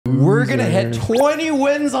We're gonna hit 20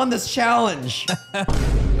 wins on this challenge.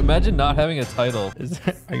 Imagine not having a title.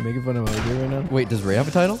 Are you making fun of Ogre right now? Wait, does Ray have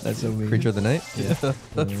a title? That's so mean. Creature of the Night? Yeah.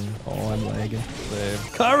 Oh, I'm lagging.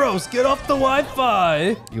 Kairos, get off the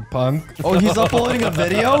Wi-Fi. You punk. Oh, he's uploading a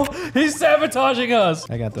video? He's sabotaging us.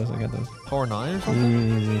 I got those. I got those. Power 9 or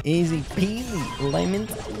something? Easy peasy. Lemon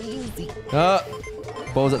easy.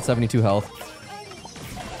 Bo's at 72 health.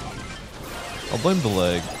 I'll blame the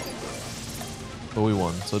leg. But we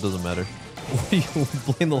won, so it doesn't matter. You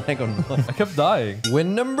blame the lag on what? I kept dying.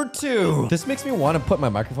 Win number 2. This makes me want to put my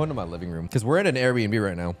microphone in my living room because we're in an Airbnb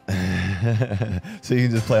right now. So you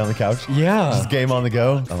can just play on the couch? Yeah. Just game on the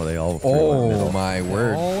go? Oh, they all. Oh my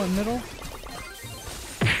word. All in middle?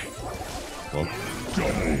 Well,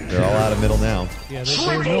 they're all out of middle now. Yeah,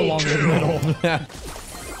 they're no longer in middle.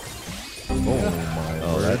 Oh my.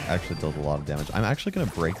 Oh, that actually dealt a lot of damage. I'm actually going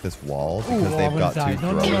to break this wall because they've got 2 throwers.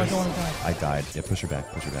 No, I don't want to die. I died. Yeah, push her back.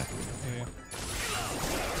 Push her back.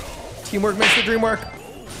 Teamwork makes the dream work.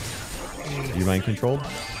 You mind controlled?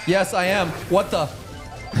 Yes, I am. What the?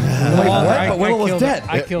 Wait, what? But Willow was dead.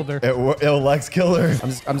 I killed her. It'll Lex kill her. I'm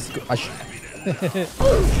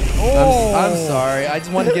sorry. I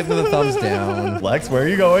just want to give them the thumbs down. Lex, where are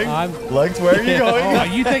you going? Lex, where are you going? Oh,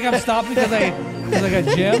 you think I'm stopping because I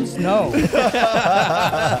got gems? No.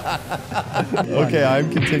 Okay,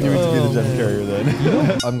 I'm continuing to be the gem carrier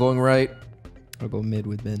then. I'm going right. I'll go mid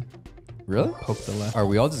with mid. Really? Poke the left. Are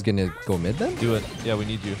we all just gonna go mid then? Do it. Yeah, we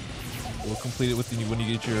need you. We'll complete it with you when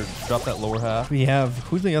you get your drop that lower half. We have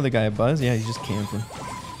who's the other guy? Buzz? Yeah, he's just camping.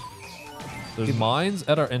 There's mines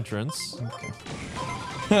at our entrance. Okay.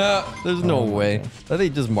 There's no way. Are they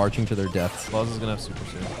just marching to their deaths? Buzz is gonna have super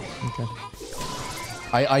soon. Okay.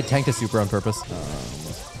 I tanked a super on purpose.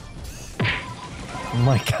 Oh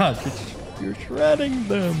my God, you're shredding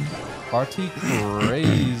them. RT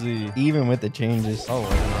crazy. Even with the changes. Oh, I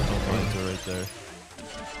did not know mines are right there.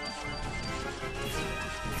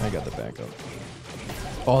 I got the backup.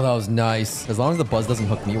 Oh, that was nice. As long as the buzz doesn't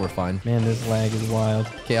hook me, we're fine. Man, this lag is wild.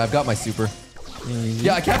 Okay, I've got my super. Easy.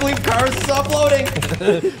 Yeah, I can't believe Kairos is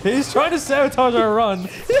uploading. He's trying to sabotage our run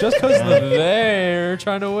just because they're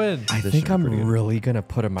trying to win. I think I'm really gonna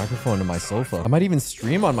put a microphone to my sofa. I might even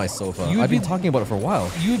stream on my sofa. You would I've been be- talking about it for a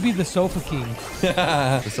while. You would be the Sofa King.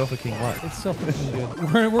 The Sofa King what? It's so freaking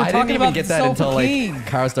good. We're I talking didn't even about get the that Sofa until King. like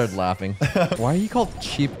Kairos started laughing. Why are you called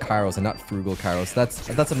cheap Kairos and not frugal Kairos?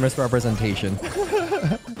 That's a misrepresentation.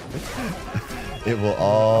 It will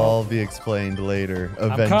all be explained later,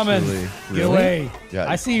 eventually. I'm coming. Get away. Yeah.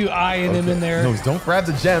 I see you eyeing him in there. No, don't grab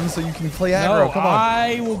the gems so you can play aggro. No, Come on.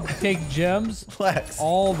 I will take gems Flex.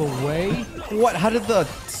 all the way. What? How did the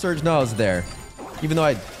surge know I was there? Even though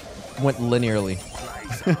I went linearly.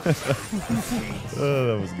 Oh,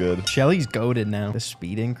 that was good. Shelly's goaded now. The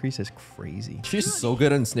speed increase is crazy. She's so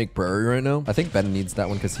good on Snake Prairie right now. I think Ben needs that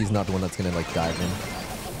one because he's not the one that's gonna like dive in.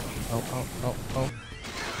 Oh.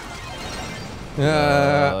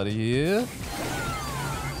 Uh, Yeah.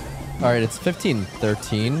 all right, it's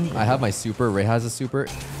 15-13. I have my super. Ray has a super.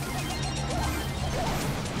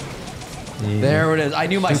 There it is. I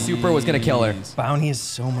knew my super was gonna kill her. Bounty is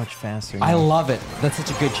so much faster now. I love it. That's such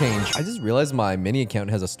a good change. I just realized my mini account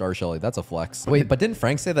has a Star Shelly. That's a flex. Wait, but didn't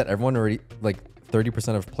Frank say that everyone already, like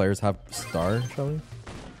 30% of players have Star Shelly?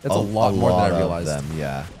 That's a lot more than I realized. Them,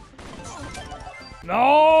 yeah.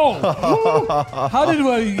 No! How did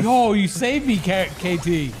we? Oh, you saved me,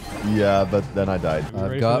 KT. Yeah, but then I died. ready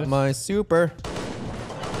I've for got this? my super.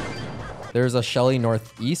 There's a Shelly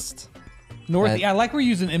northeast. North. And- Yeah, I like we're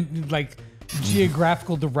using like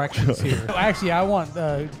geographical directions here. Actually, I want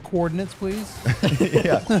coordinates, please.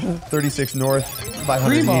 Yeah. 36 north,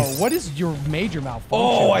 500 Primo, east. what is your major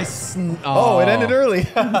malfunction? Oh, Oh, it ended early.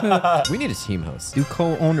 We need a team host. Do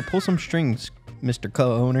co-owner, pull some strings, Mr.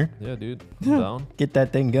 Co-owner. Yeah, dude. I'm down. Get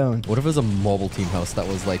that thing going. What if it was a mobile team house that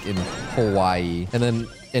was like in Hawaii, and then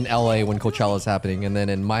in LA when Coachella is happening, and then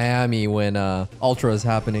in Miami when Ultra is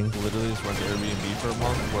happening? Literally just rent Airbnb for a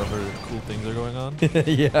month wherever cool things are going on.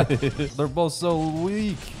 Yeah. They're both so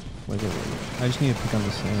weak. Wait. I just need to pick on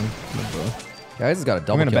the sand. Guys has got a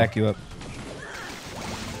double I'm gonna kill. back you up.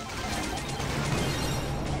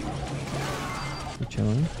 You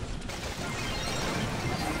chilling?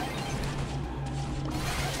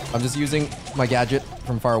 I'm just using my gadget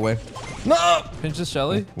from far away. No! Pinch this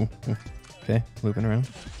Shelly. Okay, looping around.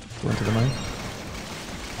 Going to the mine.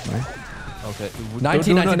 Mine. Okay.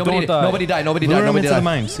 19, Don't nobody die. died, nobody Lure died, him nobody into the died.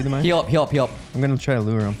 mine. See the mine? Heal up. I'm gonna try to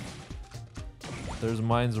lure him. There's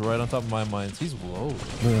mines right on top of my mines. He's low.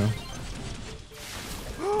 Lure him.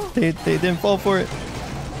 they didn't fall for it.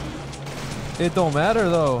 It don't matter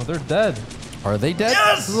though. They're dead. Are they dead?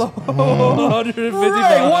 Yes! Oh,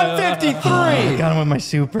 155. 153. Got him with my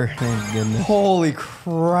super. Thank goodness. Holy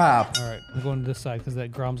crap. All right, I'm going to this side because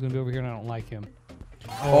that Grom's going to be over here and I don't like him.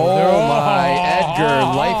 Oh, my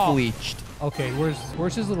Edgar, life leached. Okay,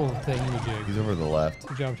 where's his little thing you jig? He's over to the left.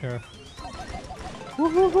 Good job, Tara.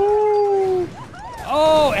 Woo-hoo-hoo.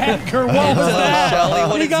 Oh, Edgar, what was that? Shelly,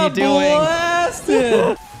 what he is got he doing?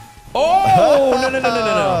 blasted. Oh,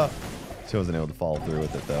 no. She wasn't able to follow through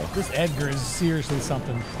with it though. This Edgar is seriously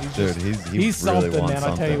something. Dude, he He's really something, wants man.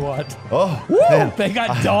 I tell you something. what. Oh, Woo! man. They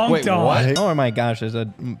got donked Wait, on. what? Oh my gosh, there's a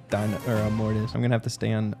Dino or a Mortis. I'm gonna have to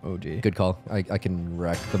stay on OG. Good call. I can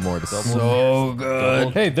wreck the Mortis. So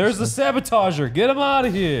good. Hey, there's the sabotager. Get him out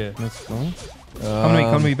of here. Let's go.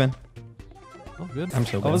 How many Ben? I'm good. I'm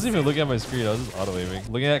so I bad. wasn't even looking at my screen. I was just auto aiming.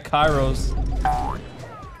 Looking at Kairos.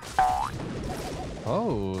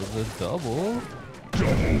 Oh, the double.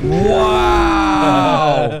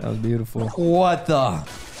 Wow. That was beautiful. What the?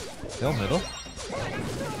 Still middle.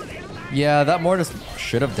 Yeah, that Mortis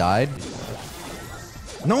should have died.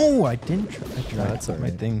 No, I didn't try. I tried that's to put my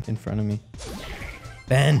alright. thing in front of me.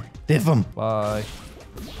 Ben, diff him. Bye.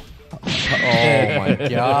 Oh my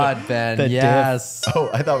god, Ben. The Yes. Oh,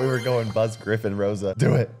 I thought we were going Buzz Griffin Rosa.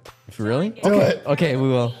 Do it. Really? Do it. Okay, we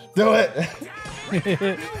will. Do it.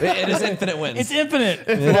 It is infinite wins. It's infinite.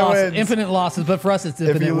 Infinite wins. Infinite losses, but for us, it's If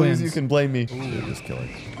infinite you lose, wins. you can blame me. Dude, just kill it.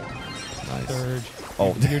 Nice. Surge.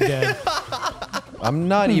 Oh, You're dead. I'm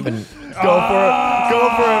not even. go for it. Go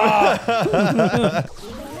for it.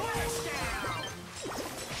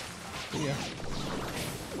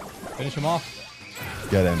 Finish him off.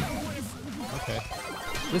 Get him. Okay.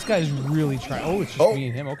 This guy's really trying. Oh, it's just Oh. me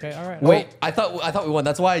and him. Okay, all right. Wait, I thought we won.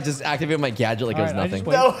 That's why I just activated my gadget like All it was right, nothing.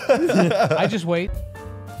 I just wait.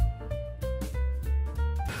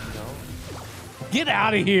 Get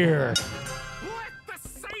out of here.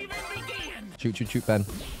 Shoot, Ben.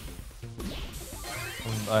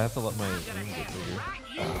 I have to let my aim get bigger.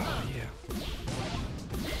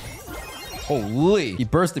 Holy. He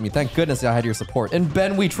bursted me. Thank goodness I had your support. And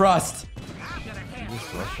Ben, we trust.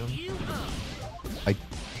 Just rush him.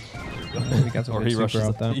 We got some Or good he super rushes,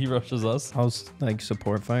 out though. he rushes us. I'll like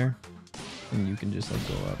support fire, and you can just like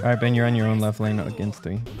go up. All right, Ben, you're on your own left lane against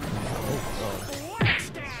 3.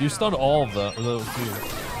 You stunned all of those two.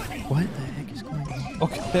 What the heck is going on?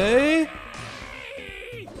 Okay.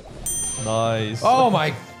 Nice. Oh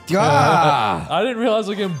my god. I didn't realize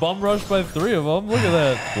we getting bum rushed by 3 of them. Look at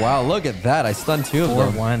that. Wow, look at that. I stunned 2 of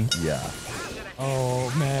them. 4-1. Yeah.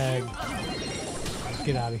 Oh, Meg.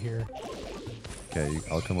 Get out of here. Okay,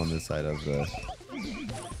 I'll come on this side of the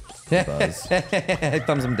Buzz.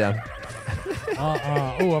 Thumbs him down.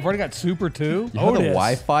 Oh, I've already got super too. You have the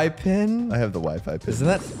Wi-Fi pin? I have the Wi-Fi pin. Is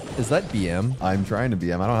that BM? I'm trying to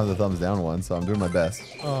BM. I don't have the thumbs down one, so I'm doing my best.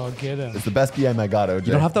 Oh, get him. It's the best BM I got, OJ.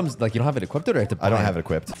 You don't have thumbs, like you don't have it equipped or do I have to buy I don't have it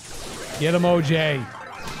equipped. Get him, OJ.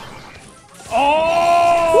 Oh!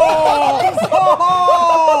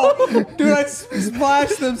 Dude, I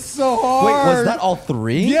splashed them so hard. Wait, was that all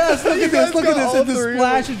 3? Yes, look at this. Look at this. And the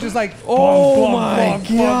splash is just like, oh my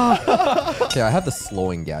god. Okay, I have the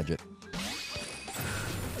slowing gadget.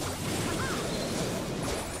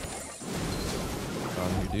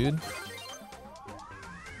 On you, dude.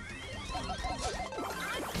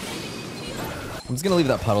 I'm just gonna leave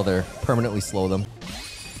that puddle there. Permanently slow them.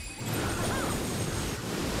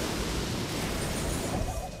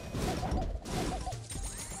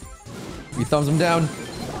 We thumbs them down.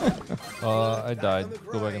 I died.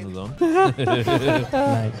 Go back in the zone.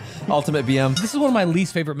 Nice. Ultimate BM. This is one of my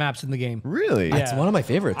least favorite maps in the game. Really? Yeah. It's one of my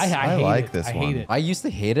favorites. I hate like it. this I one. hate it. I used to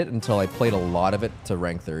hate it until I played a lot of it to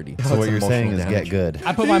rank 30. So what It's you're saying is emotional get damage. good.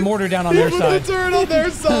 I put my mortar down on their side. turn on their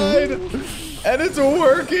side, and it's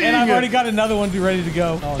working. And I've already got another one ready to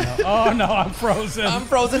go. Oh no. Oh no, I'm frozen. I'm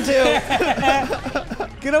frozen too.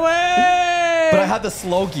 Get away! But I had the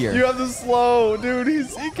slow gear. You have the slow, dude.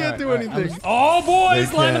 He can't do anything. Oh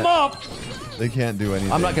boys, They line can't. them up. They can't do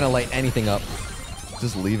anything. I'm not gonna light anything up.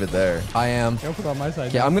 Just leave it there. I am. Don't put it on my side.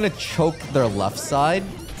 Okay, I'm gonna choke their left side.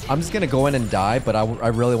 I'm just gonna go in and die, but I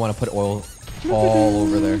really want to put oil all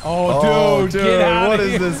over there. Oh, dude, get out what of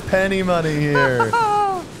is here. this penny money here?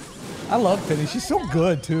 I love Penny. She's so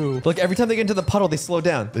good too. Look, every time they get into the puddle, they slow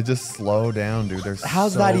down. They just slow down, dude. They're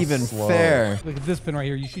How's so that even slow. fair? Look at this pin right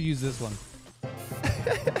here. You should use this one.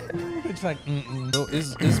 It's like, So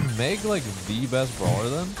is Meg like the best brawler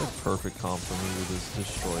then? Like perfect comp for me to just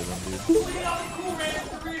destroy them,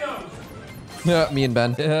 dude. Yeah, me and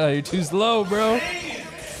Ben. Yeah, you're too slow, bro.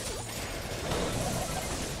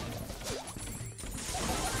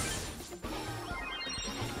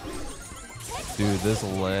 Dude, this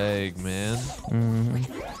leg, man.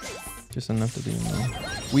 Just enough to do more.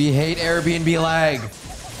 We hate Airbnb lag.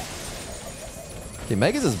 Okay,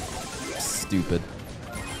 Megas is stupid.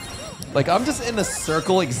 Like, I'm just in a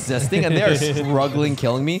circle existing, and they are struggling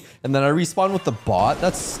killing me, and then I respawn with the bot?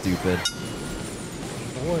 That's stupid.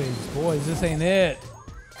 Boys, this ain't it.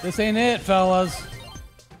 This ain't it, fellas.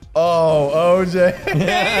 Oh, OJ.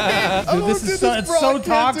 Dude, this is so, it's so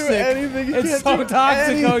toxic. It's so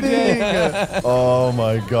toxic, OJ. Oh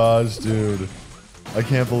my gosh, dude. I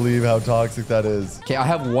can't believe how toxic that is. Okay, I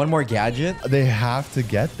have one more gadget. They have to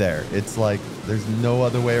get there. It's like there's no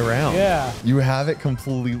other way around. Yeah. You have it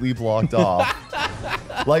completely blocked off.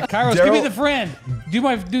 Like Kairos, give me the friend.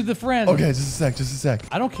 Do the friend. Okay, just a sec.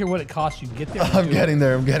 I don't care what it costs you. Get there. I'm getting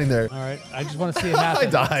there. All right. I just want to see it happen. I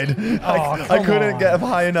died. Oh, I couldn't on. get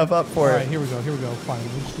high enough up for All it. right, here we go. Fine,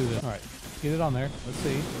 we'll just do this. All right, get it on there. Let's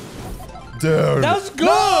see. Dude. That was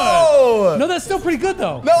good. No, that's still pretty good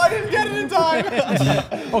though. No, I didn't get it in time.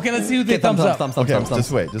 Okay, let's see who did thumbs up. Okay,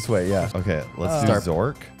 just wait. Yeah. Okay, let's do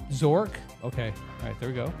Zork. Zork. Okay. All right, there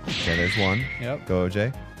we go. Okay, there's one. Yep. Go,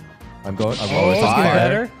 OJ. I'm going. Oh, it's getting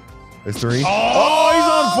better. There's 3. Oh, he's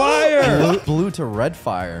on fire. Blue to red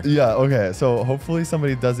fire. Yeah. Okay. So hopefully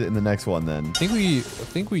somebody does it in the next one then. I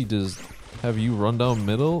think we just have you run down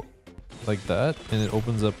middle like that, and it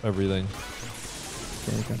opens up everything.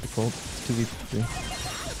 Okay, I got the Colt. It's 2v3.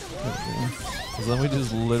 Because then we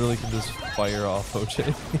just literally can just fire off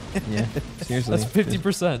OJ. Yeah, seriously. That's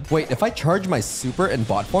 50%. Wait, if I charge my super in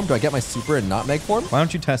bot form, do I get my super in not meg form? Why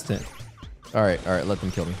don't you test it? All right, let them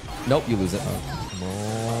kill me. Nope, you lose it. Come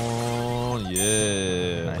on,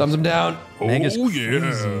 yeah. Nice. Thumbs him down. Meg is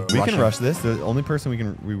yeah. We can rush this. The only person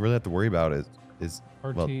we really have to worry about is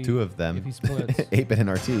well, RT, 2 of them. if he splits. 8-bit and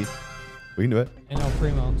RT. We can do it. And El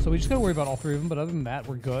Primo. So we just gotta worry about all 3 of them. But other than that,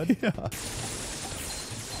 we're good. Yeah.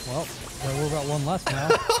 Well, gotta worry about 1 less now.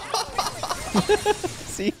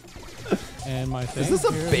 See? And my thing. Is this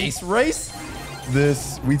a here. base race?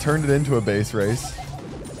 We turned it into a base race.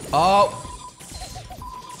 Oh.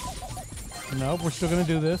 Nope, we're still gonna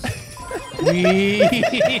do this.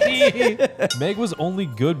 Meg was only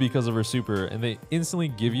good because of her super, and they instantly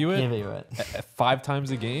give you it. 5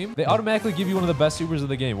 times a game. They automatically give you one of the best supers of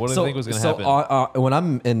the game. What do you think was going to happen? When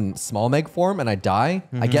I'm in small meg form and I die,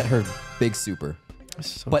 I get her big super.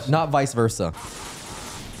 But not vice versa.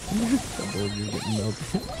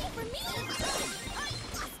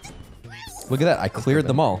 Look at that. I cleared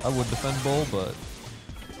them all. I would defend Bull, but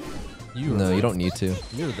No, you don't need to.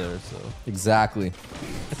 You're there, so. Exactly.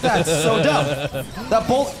 That's so dumb. That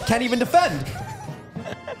Bolt can't even defend.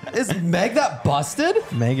 Is Meg that busted?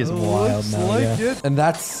 Meg is wild now. Yeah. And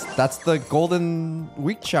that's the Golden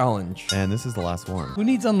Week challenge. And this is the last one. Who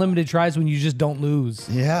needs unlimited tries when you just don't lose?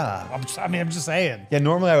 Yeah. I'm just saying. Yeah,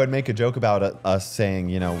 normally I would make a joke about us saying,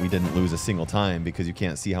 you know, we didn't lose a single time because you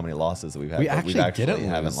can't see how many losses that we've had. We but actually didn't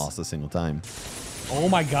haven't lose. lost a single time. Oh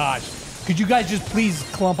my gosh. Could you guys just please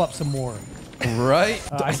clump up some more? Right?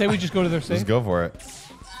 I say we just go to their safe. Just go for it.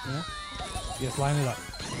 Yeah. Yes, line it up.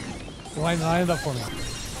 Line it up for me.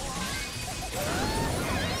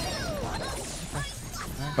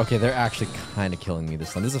 Okay, they're actually kind of killing me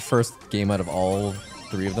this time. This is the first game out of all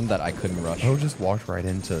 3 of them that I couldn't rush. Bo just walked right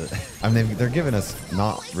into. I mean, they're giving us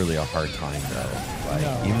not really a hard time though. Like,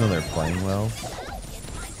 No. even though they're playing well.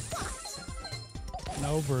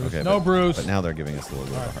 No, Bruce. Okay, no, Bruce. But now they're giving us a little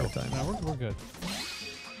bit of a hard Cool. time. No, we're good.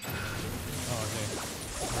 Oh, okay.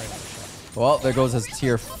 All right. Well, there goes his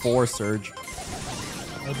tier 4 surge.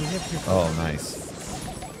 Oh, did he have tier 4? Oh, nice.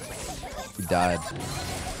 He died.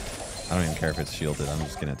 I don't even care if it's shielded. I'm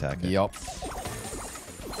just gonna attack it. Yup.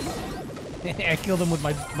 I killed him with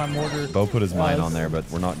my mortar. Bo put his mine Nice. on there, but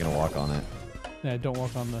we're not gonna walk on it. Yeah, don't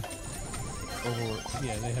walk on the.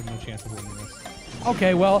 Yeah, they have no chance of winning this.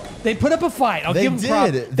 Okay, well, they put up a fight. I'll They give them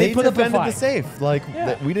props. did. They put up a defended fight. the safe. Like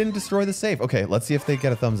Yeah. we didn't destroy the safe. Okay, let's see if they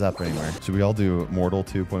get a thumbs up anywhere. Should we all do Mortal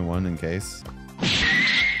 2.1 in case?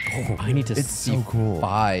 Oh, I need to It's see so cool.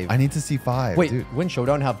 5. I need to see 5. Wait, dude. wouldn't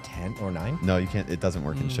Showdown have 10 or 9? No, you can't. It doesn't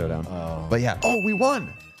work in Showdown. Oh. But yeah. Oh, we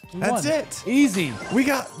won. We That's won. it. Easy. We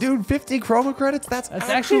got, dude, 50 chroma credits. That's That's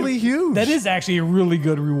actually huge. That is actually a really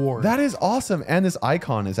good reward. That is awesome. And this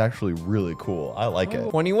icon is actually really cool. I like it.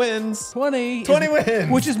 20 wins. 20. 20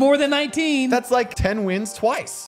 wins. Which is more than 19. That's like 10 wins twice.